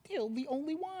 He's still the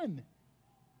only one.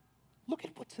 Look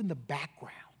at what's in the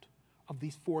background. of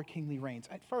these 4 kingly reigns.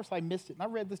 At first, I missed it, and I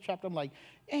read this chapter. I'm like,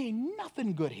 ain't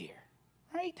nothing good here,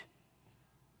 right?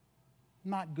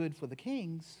 Not good for the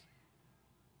kings,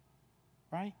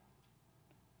 right?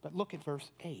 But look at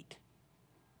verse 8.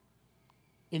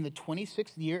 In the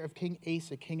 26th year of King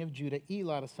Asa, king of Judah,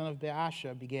 Elah, the son of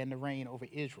Baasha, began to reign over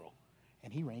Israel.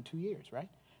 And he reigned 2 years, right?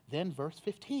 Then verse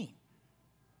 15.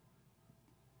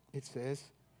 It says,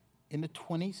 in the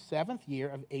 27th year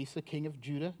of Asa, king of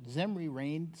Judah, Zimri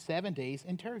reigned 7 days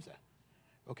in Tirzah.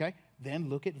 Okay? Then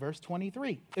look at verse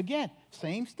 23. Again,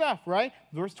 same stuff, right?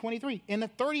 Verse 23. In the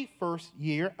 31st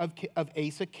year of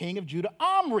Asa, king of Judah,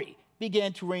 Omri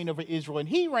began to reign over Israel. And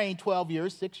he reigned 12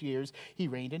 years, 6 years. He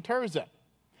reigned in Tirzah.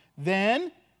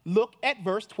 Then look at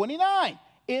verse 29.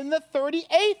 In the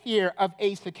 38th year of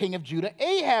Asa, king of Judah,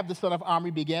 Ahab, the son of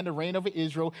Omri, began to reign over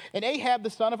Israel. And Ahab, the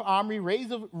son of Omri,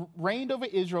 reigned over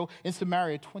Israel in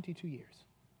Samaria 22 years.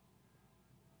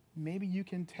 Maybe you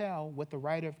can tell what the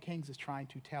writer of Kings is trying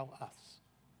to tell us.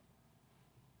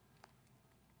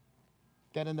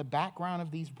 That in the background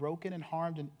of these broken and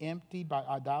harmed and emptied by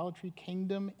idolatry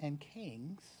kingdom and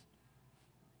kings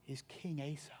is King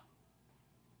Asa.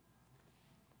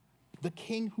 The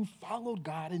king who followed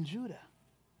God in Judah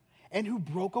and who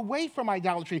broke away from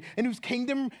idolatry and whose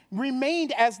kingdom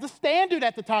remained as the standard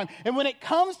at the time. And when it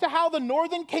comes to how the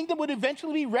northern kingdom would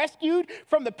eventually be rescued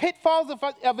from the pitfalls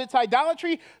of its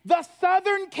idolatry, the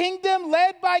southern kingdom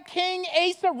led by King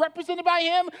Asa, represented by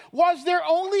him, was their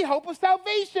only hope of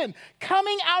salvation.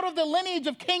 Coming out of the lineage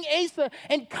of King Asa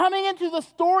and coming into the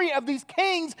story of these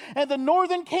kings and the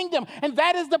northern kingdom. And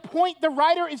that is the point the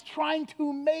writer is trying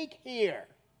to make here.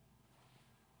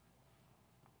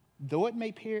 Though it may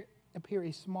appear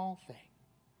a small thing,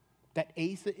 that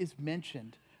Asa is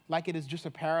mentioned like it is just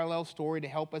a parallel story to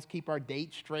help us keep our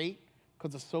dates straight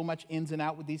because there's so much ins and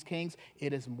out with these kings,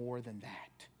 it is more than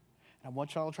that. And I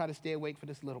want y'all to try to stay awake for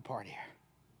this little part here.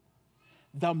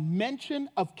 The mention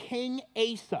of King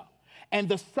Asa and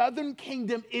the southern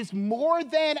kingdom is more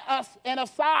than an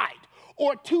aside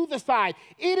or to the side.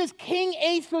 It is King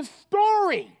Asa's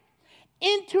story.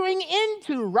 Entering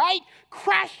into, right?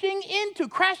 Crashing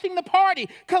the party,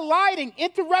 colliding,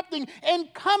 interrupting,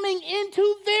 and coming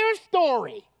into their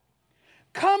story.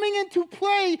 Coming into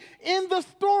play in the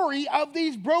story of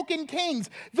these broken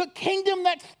kings. The kingdom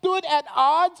that stood at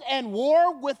odds and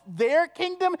war with their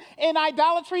kingdom in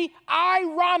idolatry,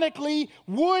 ironically,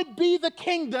 would be the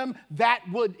kingdom that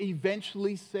would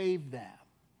eventually save them.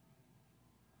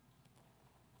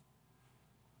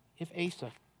 If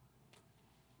Asa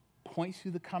points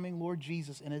to the coming Lord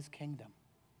Jesus and his kingdom,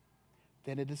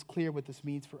 then it is clear what this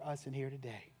means for us in here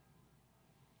today.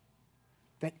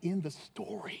 That in the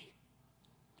story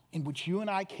in which you and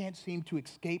I can't seem to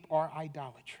escape our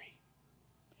idolatry,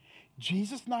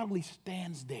 Jesus not only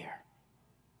stands there,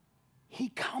 he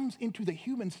comes into the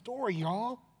human story,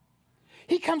 y'all.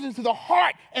 He comes into the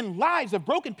heart and lives of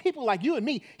broken people like you and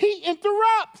me. He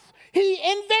interrupts. He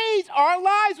invades our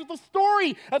lives with the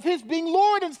story of his being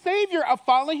Lord and Savior of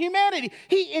fallen humanity.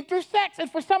 He intersects,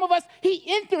 and for some of us, he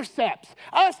intercepts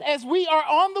us as we are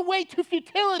on the way to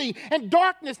futility and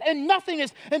darkness and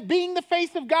nothingness, and being the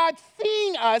face of God,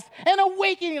 seeing us and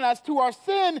awakening us to our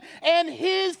sin and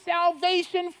his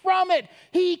salvation from it.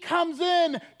 He comes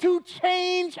in to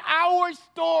change our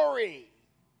story.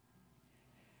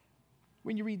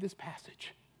 When you read this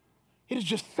passage, it is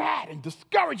just sad and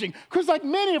discouraging because like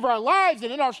many of our lives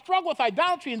and in our struggle with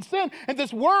idolatry and sin and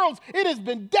this world, it has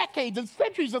been decades and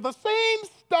centuries of the same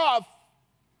stuff.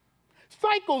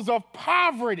 Cycles of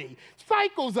poverty,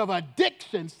 cycles of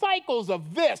addiction, cycles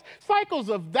of this, cycles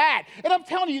of that. And I'm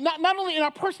telling you, not only in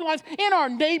our personal lives, in our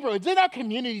neighborhoods, in our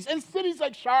communities, in cities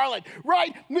like Charlotte,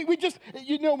 right? We just,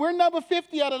 we're number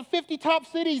 50 out of the 50 top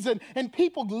cities and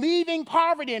people leaving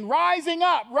poverty and rising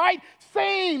up, right?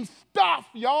 Same stuff,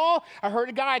 y'all. I heard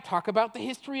a guy talk about the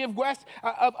history of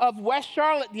West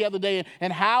Charlotte the other day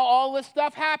and how all this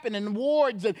stuff happened and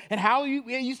wards and how it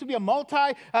used to be a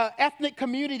multi-ethnic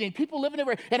community and people living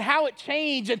everywhere and how it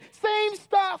changed and same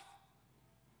stuff.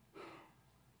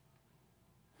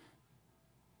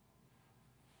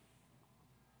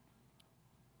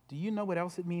 Do you know what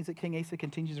else it means that King Asa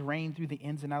continues to reign through the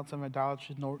ins and outs of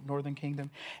idolatrous northern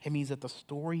kingdom? It means that the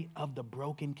story of the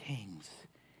broken kings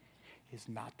is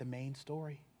not the main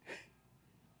story.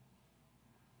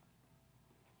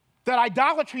 That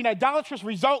idolatry and idolatrous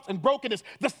results and brokenness,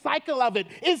 the cycle of it,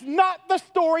 is not the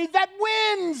story that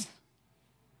wins.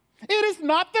 It is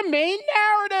not the main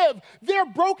narrative. Their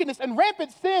brokenness and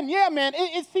rampant sin, yeah, man,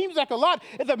 it seems like a lot.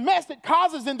 The mess it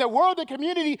causes in their world and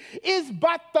community is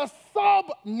but the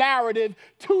sub-narrative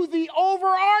to the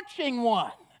overarching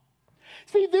one.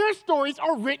 See, their stories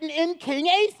are written in King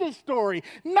Asa's story,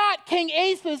 not King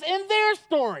Asa's in their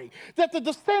story. That the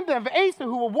descendant of Asa,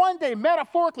 who will one day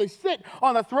metaphorically sit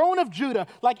on the throne of Judah,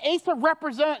 like Asa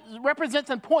represents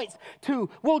and points to,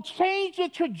 will change the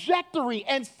trajectory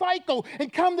and cycle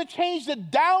and come to change the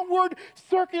downward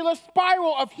circular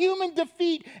spiral of human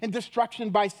defeat and destruction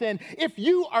by sin. If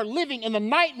you are living in the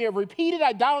nightmare of repeated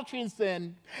idolatry and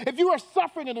sin, if you are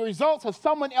suffering in the results of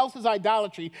someone else's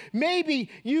idolatry, maybe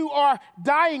you are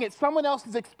dying at someone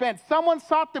else's expense. Someone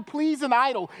sought to please an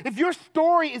idol. If your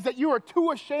story is that you are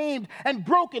too ashamed and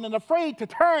broken and afraid to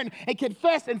turn and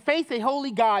confess and face a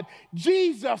holy God,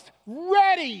 Jesus,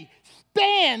 ready,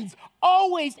 stands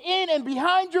always in and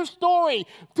behind your story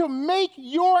to make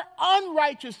your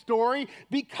unrighteous story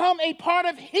become a part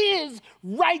of his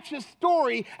righteous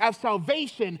story of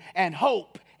salvation and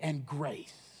hope and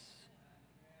grace.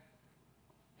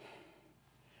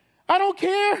 I don't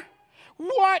care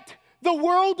what the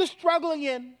world is struggling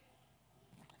in,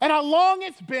 and how long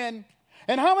it's been,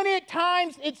 and how many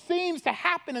times it seems to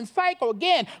happen and cycle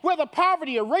again, whether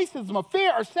poverty or racism or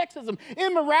fear or sexism,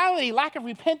 immorality, lack of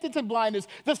repentance and blindness,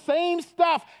 the same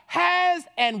stuff has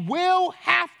and will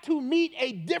have to meet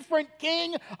a different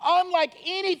king, unlike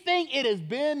anything it has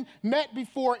been met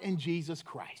before in Jesus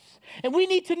Christ. And we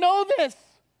need to know this,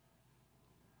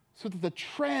 so that the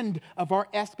trend of our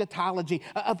eschatology,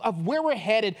 of where we're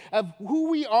headed, of who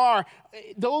we are,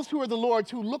 those who are the Lord's,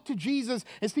 who look to Jesus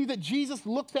and see that Jesus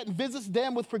looks at and visits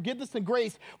them with forgiveness and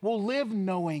grace, will live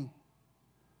knowing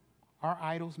our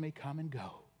idols may come and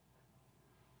go.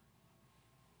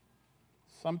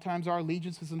 Sometimes our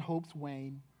allegiances and hopes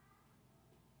wane,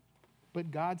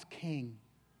 but God's King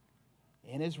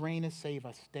in his reign to save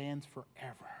us stands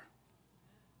forever.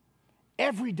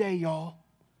 Every day, y'all.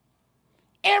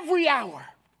 Every hour.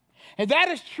 And that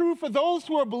is true for those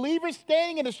who are believers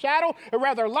standing in the shadow, or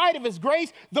rather light of his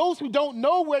grace, those who don't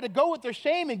know where to go with their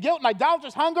shame and guilt and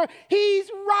idolatrous hunger. He's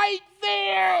right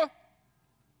there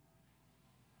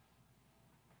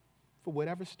for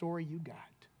whatever story you got.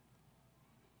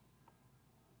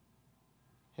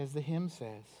 As the hymn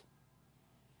says,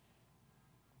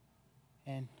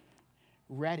 and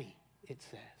ready, it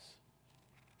says.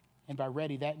 And by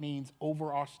ready, that means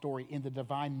over our story in the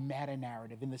divine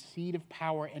meta-narrative, in the seat of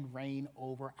power and reign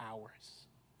over ours.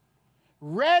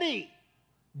 Ready,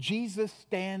 Jesus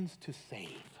stands to save.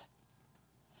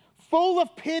 Full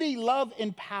of pity, love,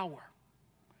 and power.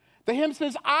 The hymn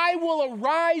says, I will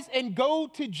arise and go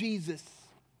to Jesus.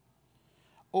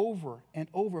 Over and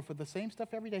over for the same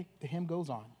stuff every day. The hymn goes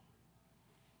on.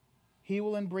 He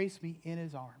will embrace me in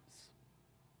his arms.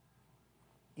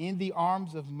 In the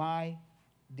arms of my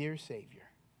dear Savior,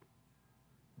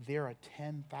 there are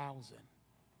 10,000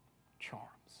 charms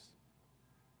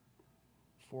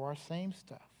for our same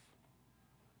stuff.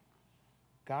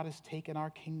 God has taken our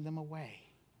kingdom away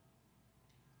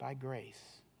by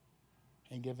grace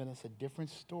and given us a different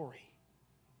story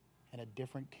and a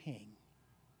different king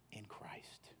in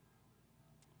Christ.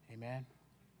 Amen.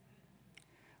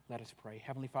 Let us pray.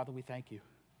 Heavenly Father, we thank you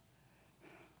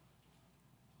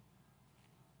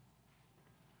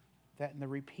that in the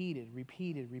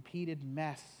repeated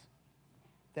mess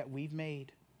that we've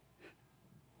made,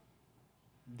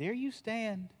 there you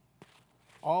stand,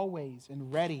 always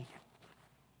and ready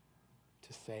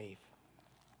to save.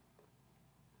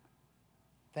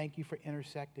 Thank you for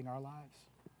intersecting our lives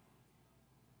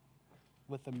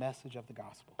with the message of the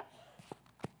gospel.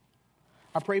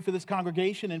 I pray for this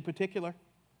congregation in particular.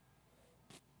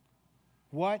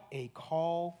 What a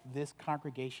call this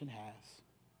congregation has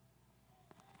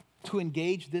to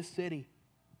engage this city,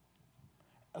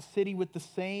 a city with the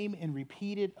same and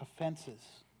repeated offenses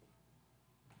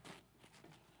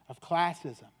of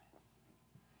classism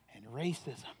and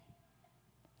racism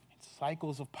and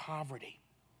cycles of poverty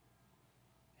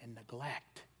and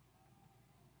neglect.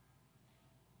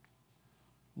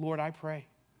 Lord, I pray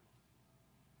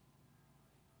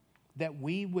that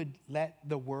we would let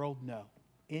the world know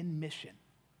in mission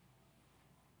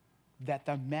that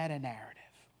the meta-narrative,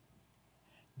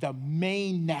 the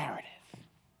main narrative,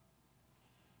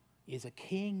 is a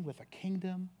king with a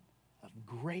kingdom of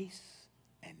grace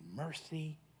and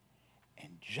mercy and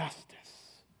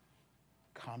justice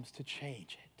comes to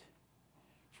change it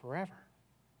forever.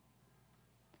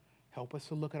 Help us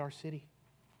to look at our city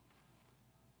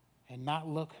and not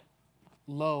look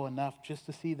low enough just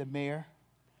to see the mayor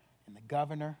and the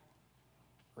governor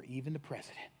or even the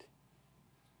president.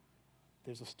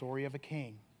 There's a story of a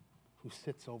king who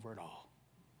sits over it all.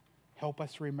 Help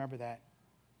us to remember that.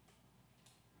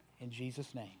 In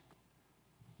Jesus' name,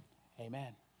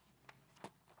 amen.